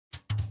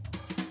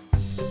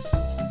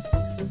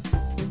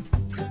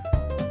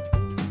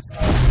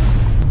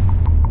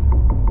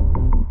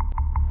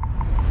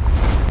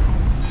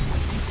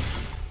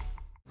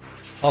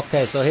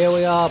Okay, so here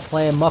we are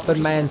playing Muffin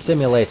Man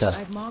Simulator.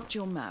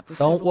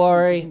 Don't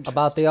worry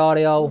about the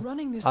audio.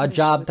 Our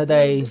job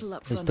today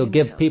is to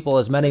give people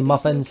as many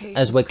muffins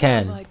as we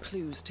can.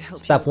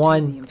 Step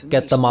 1,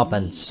 get the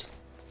muffins.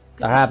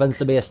 There happens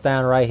to be a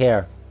stand right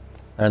here.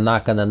 They're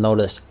not gonna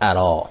notice at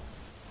all.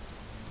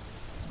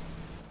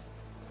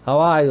 How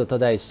are you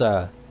today,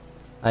 sir?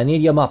 I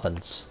need your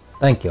muffins.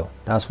 Thank you.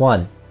 That's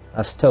 1.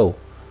 That's 2.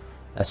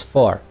 That's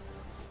 4.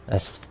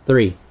 That's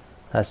 3.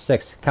 That's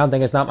 6.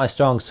 Counting is not my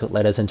strong suit,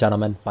 ladies and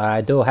gentlemen, but I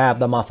do have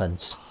the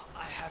muffins.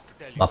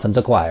 Muffins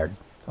acquired.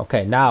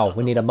 Okay, now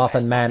we need a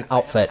Muffin Man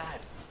outfit.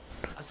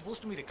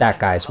 That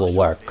guy's will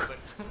work.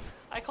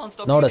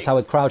 Notice how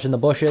we crouch in the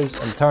bushes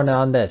and turn it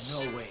on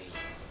this.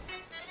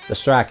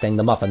 Distracting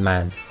the Muffin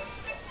Man.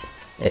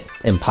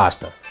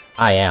 Imposter.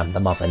 I am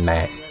the Muffin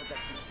Man.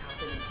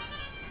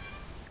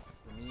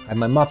 I have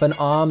my muffin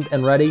armed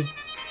and ready.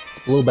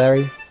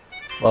 Blueberry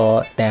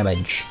for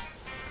damage.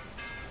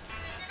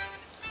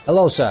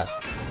 Hello, sir.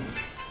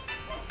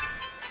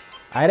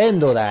 I didn't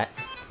do that.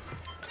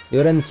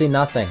 You didn't see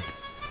nothing.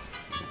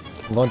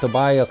 I'm going to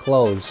buy your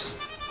clothes.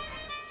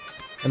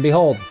 And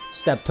behold,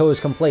 step 2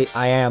 is complete.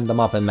 I am the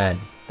Muffin Man.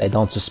 They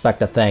don't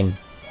suspect a thing.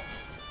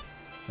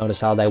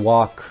 Notice how they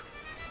walk.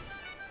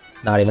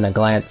 Not even a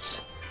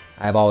glance.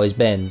 I've always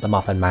been the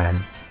Muffin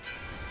Man.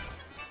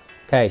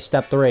 Okay,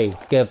 step 3.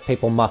 Give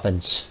people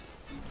muffins.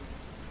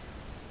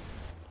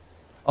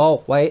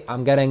 Oh, wait,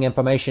 I'm getting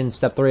information.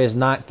 Step 3 is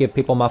not give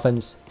people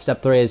muffins.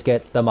 Step 3 is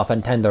get the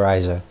muffin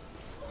tenderizer.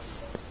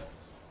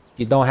 If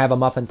you don't have a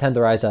muffin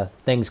tenderizer,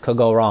 things could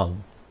go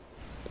wrong.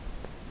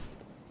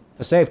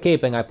 For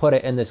safekeeping, I put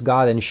it in this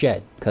garden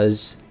shed,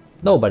 because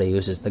nobody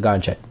uses the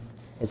garden shed.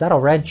 Is that a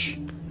wrench?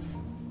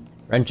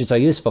 Wrenches are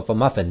useful for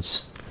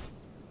muffins.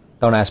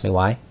 Don't ask me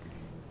why.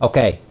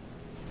 Okay.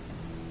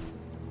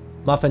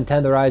 Muffin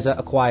tenderizer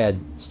acquired.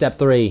 Step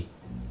 3.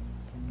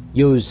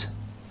 Use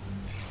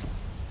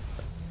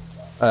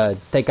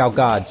take out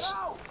guards.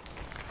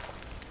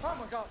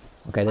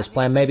 Okay, this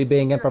plan may be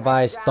being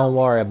improvised. Don't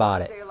worry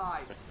about it.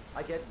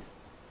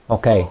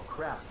 Okay.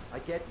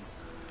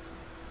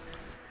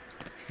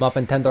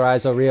 Muffin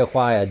tenderizer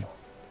reacquired.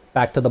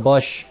 Back to the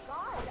bush.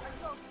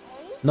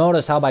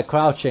 Notice how by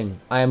crouching,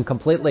 I am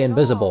completely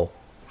invisible.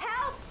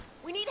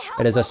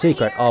 It is a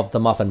secret of the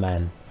Muffin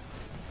Man.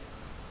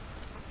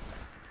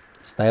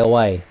 Stay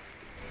away.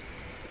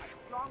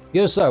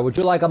 You, sir, would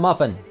you like a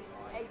muffin?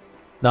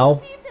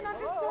 No?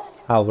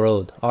 How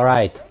rude.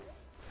 Alright.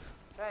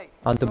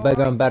 On to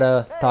bigger and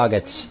better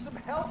targets.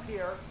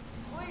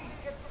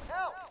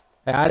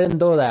 Hey, I didn't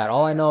do that.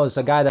 All I know is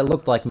a guy that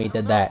looked like me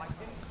did that.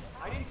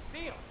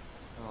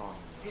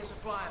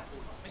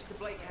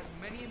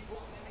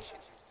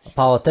 A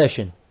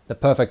politician. The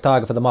perfect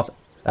target for the muffin.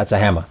 That's a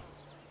hammer.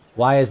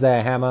 Why is there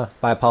a hammer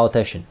by a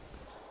politician?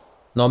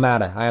 No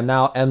matter. I am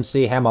now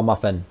MC Hammer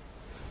Muffin.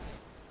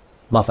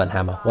 Muffin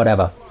Hammer.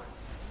 Whatever.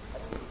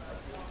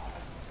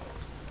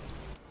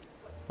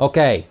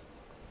 Okay,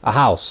 a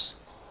house.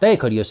 They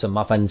could use some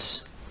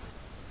muffins.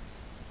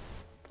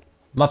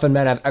 Muffin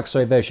men have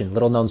X-ray vision,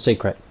 little known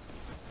secret.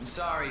 I'm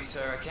sorry,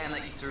 sir. I can't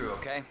let you through,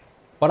 okay?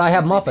 But I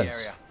have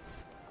muffins.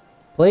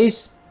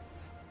 Please?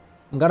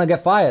 I'm gonna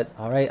get fired.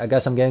 Alright, I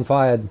guess I'm getting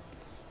fired.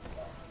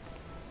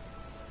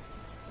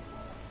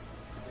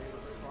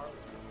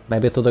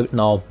 Maybe to the...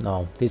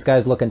 No. These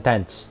guys look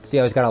intense. See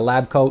how he's got a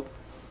lab coat?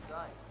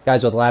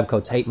 Guys with lab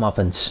coats hate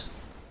muffins.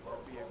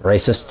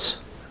 Racists.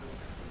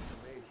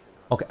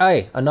 Okay,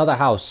 hey, another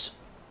house.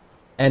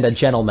 And a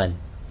gentleman.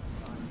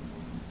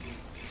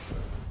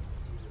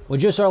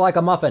 Would you, sir, like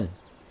a muffin?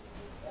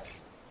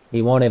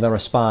 He won't even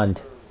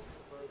respond.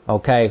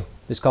 Okay,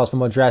 this calls for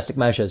more drastic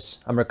measures.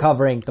 I'm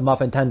recovering the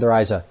muffin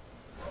tenderizer.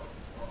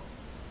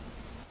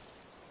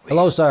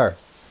 Hello, sir.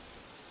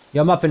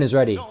 Your muffin is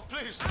ready.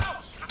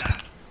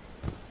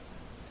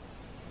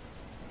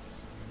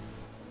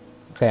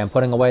 Okay, I'm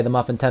putting away the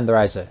muffin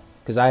tenderizer,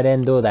 because I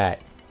didn't do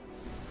that.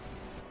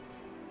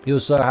 You,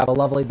 sir, have a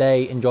lovely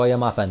day. Enjoy your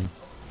muffin.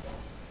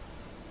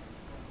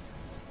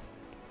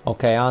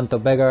 Okay, on to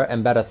bigger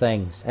and better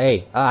things.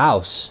 Hey, a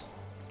house.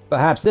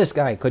 Perhaps this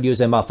guy could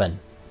use a muffin.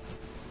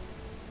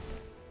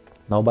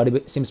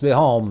 Nobody seems to be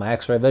home. My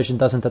X-ray vision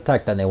doesn't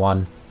detect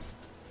anyone.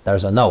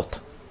 There's a note.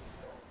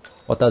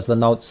 What does the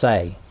note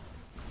say?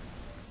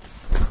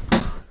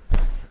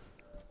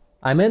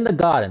 I'm in the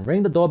garden.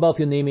 Ring the doorbell if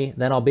you need me,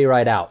 then I'll be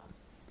right out.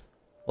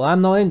 Well,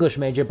 I'm no English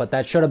major, but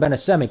that should have been a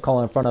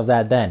semicolon in front of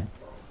that then.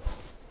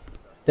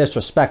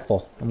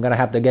 Disrespectful. I'm gonna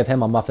have to give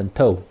him a muffin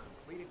too.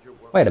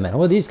 Wait a minute,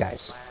 who are these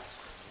guys?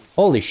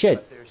 Holy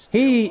shit.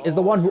 He is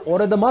the one who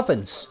ordered the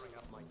muffins.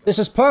 This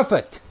is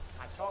perfect.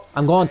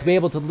 I'm going to be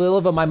able to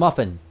deliver my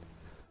muffin.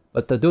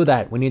 But to do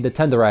that, we need the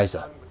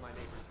tenderizer.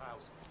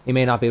 He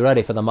may not be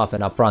ready for the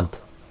muffin up front.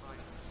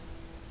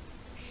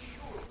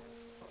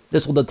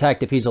 This will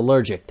detect if he's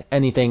allergic to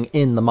anything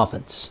in the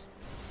muffins.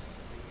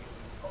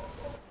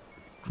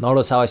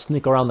 Notice how I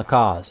sneak around the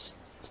cars.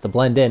 to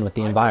blend in with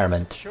the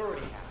environment.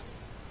 Security hat.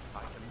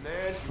 I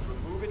demand you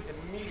remove it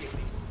immediately.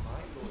 My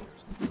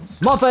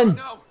lawyers. Muffin!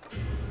 No!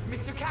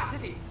 Mr.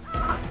 Cassidy!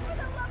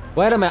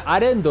 Wait a minute, I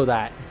didn't do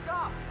that.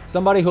 Stop!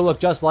 Somebody who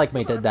looked just like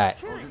me did that.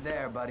 Hold it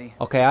there, buddy.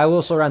 Okay, I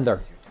will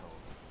surrender. You're told.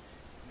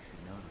 You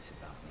should know this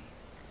about me.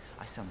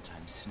 I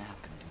sometimes snap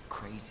and do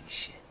crazy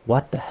shit.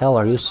 What the hell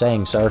are you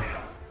saying, sir?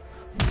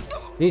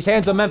 These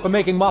hands are meant for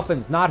making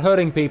muffins, not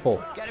hurting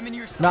people. Get him in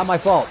your sights. Not my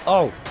fault.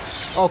 Oh,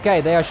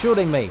 okay, they are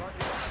shooting me.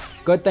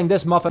 Good thing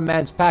this muffin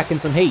man's packing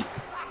some heat.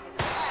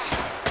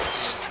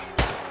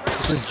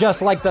 This is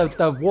just like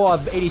the War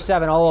of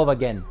 '87 all over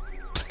again.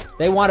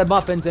 They wanted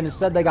muffins and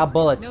instead they got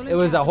bullets. It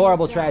was a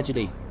horrible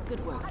tragedy.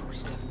 Good work,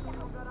 47.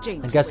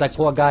 James, I guess that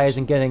poor guy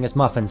isn't getting his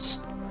muffins.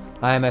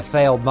 I am a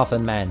failed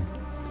muffin man.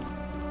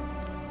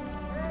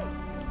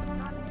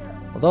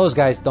 Well, those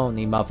guys don't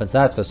need muffins,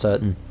 that's for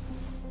certain.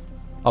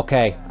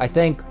 Okay, I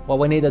think what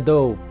we need to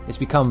do is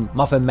become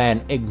Muffin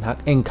Man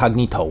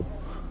Incognito.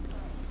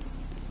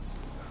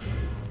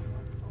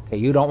 Okay,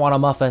 you don't want a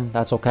muffin,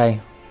 that's okay.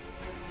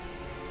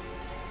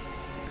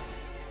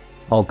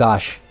 Oh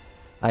gosh,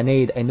 I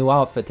need a new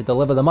outfit to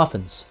deliver the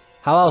muffins.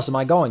 How else am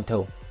I going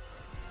to?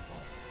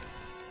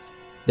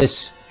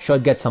 This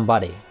should get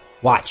somebody.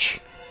 Watch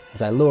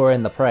as I lure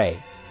in the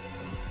prey.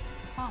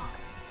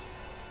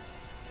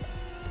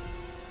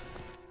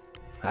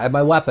 I have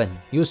my weapon.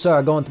 You, sir,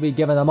 are going to be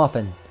given a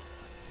muffin.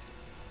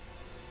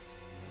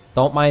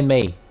 Don't mind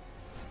me.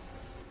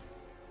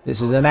 This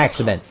is an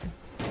accident.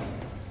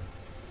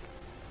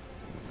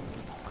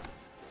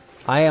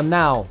 I am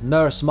now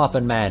Nurse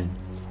Muffin Man,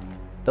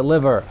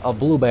 deliver of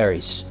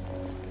blueberries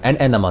and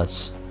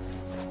enemas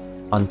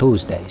on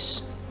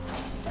Tuesdays.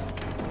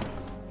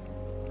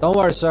 Don't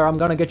worry, sir, I'm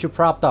gonna get you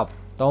propped up.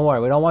 Don't worry,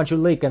 we don't want you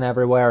leaking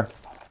everywhere.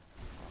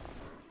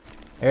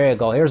 Here you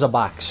go, here's a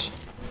box.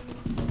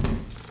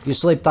 You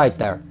sleep tight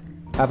there.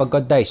 Have a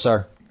good day,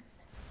 sir.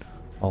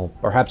 Oh,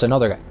 perhaps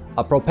another guy.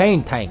 A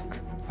propane tank.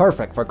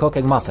 Perfect for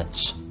cooking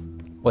muffins.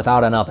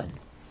 Without an oven.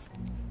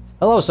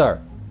 Hello, sir.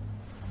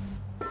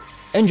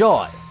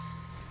 Enjoy.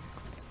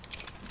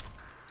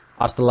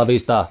 Hasta la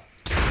vista.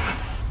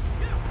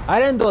 I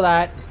didn't do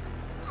that.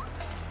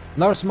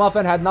 Nurse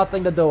Muffin had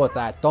nothing to do with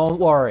that. Don't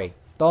worry.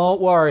 Don't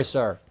worry,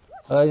 sir.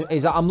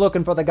 I'm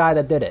looking for the guy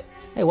that did it.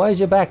 Hey, why is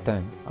your back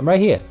turned? I'm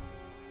right here.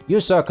 You,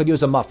 sir, could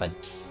use a muffin.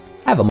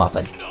 Have a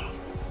muffin.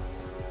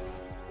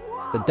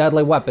 The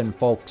deadly weapon,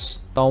 folks.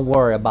 Don't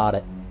worry about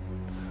it.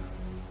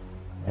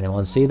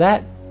 Anyone see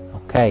that?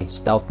 Okay,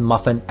 stealth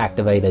muffin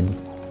activated.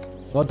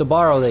 Want to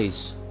borrow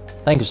these?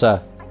 Thank you,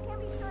 sir.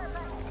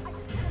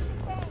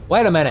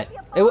 Wait a minute.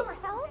 Have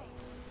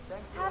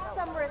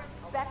some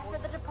respect for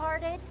the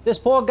departed. This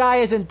poor guy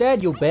isn't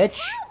dead, you bitch.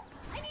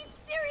 I need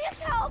serious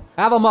help.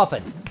 Have a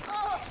muffin.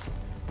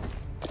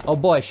 Oh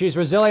boy, she's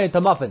resilient to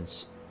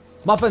muffins.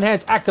 Muffin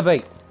hands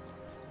activate.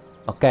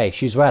 Okay,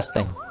 she's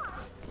resting.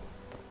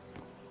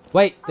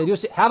 Wait, did you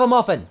see? Have a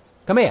muffin.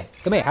 Come here.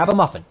 Come here. Have a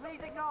muffin.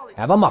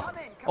 Have a muffin.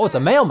 Oh, it's a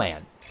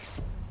mailman.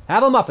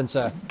 Have a muffin,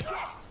 sir.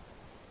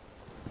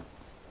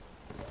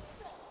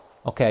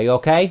 Okay, are you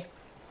okay?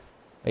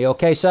 Are you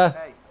okay, sir?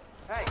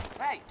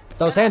 Hey!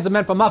 Those hands are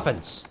meant for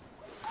muffins.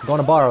 I'm going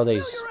to borrow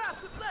these.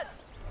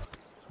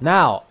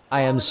 Now,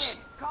 I am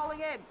Calling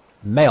in!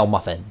 Mail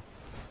Muffin.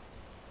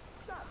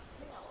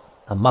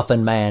 A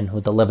muffin man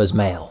who delivers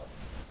mail.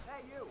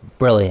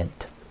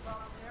 Brilliant.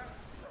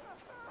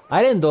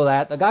 I didn't do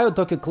that. The guy who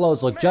took your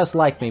clothes looked just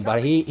like me,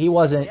 but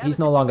he's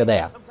no longer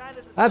there.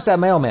 Perhaps that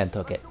mailman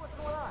took it.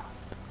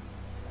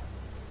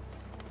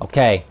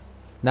 Okay.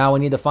 Now we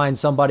need to find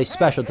somebody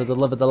special to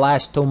deliver the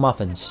last 2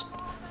 muffins.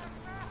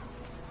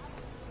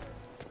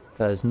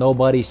 Because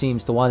nobody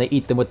seems to want to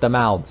eat them with their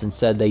mouths.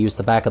 Instead, they use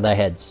the back of their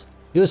heads.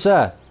 You,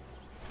 sir.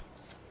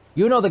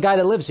 You know the guy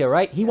that lives here,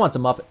 right? He wants a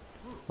muffin.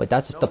 Wait,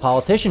 that's the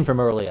politician from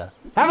earlier.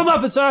 Have a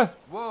muffin, sir!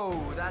 Whoa,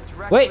 that's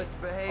reckless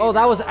Wait! behavior. Oh,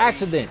 that was an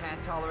accident.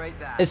 Can't tolerate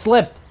that. It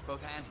slipped.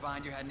 Both hands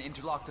behind your head and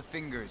interlock the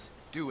fingers.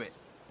 Do it.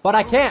 But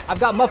I can't. I've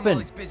got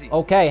muffin.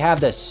 Okay, have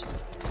this.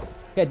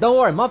 Okay, don't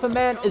worry. Muffin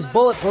Man is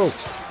bulletproof.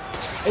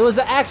 It was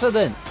an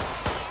accident.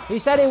 He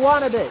said he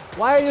wanted it.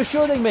 Why are you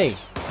shooting me?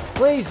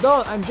 Please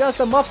don't. I'm just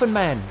a Muffin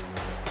Man.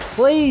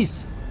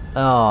 Please.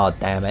 Oh,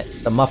 damn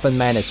it. The Muffin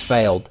Man has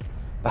failed.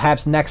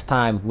 Perhaps next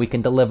time we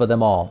can deliver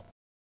them all.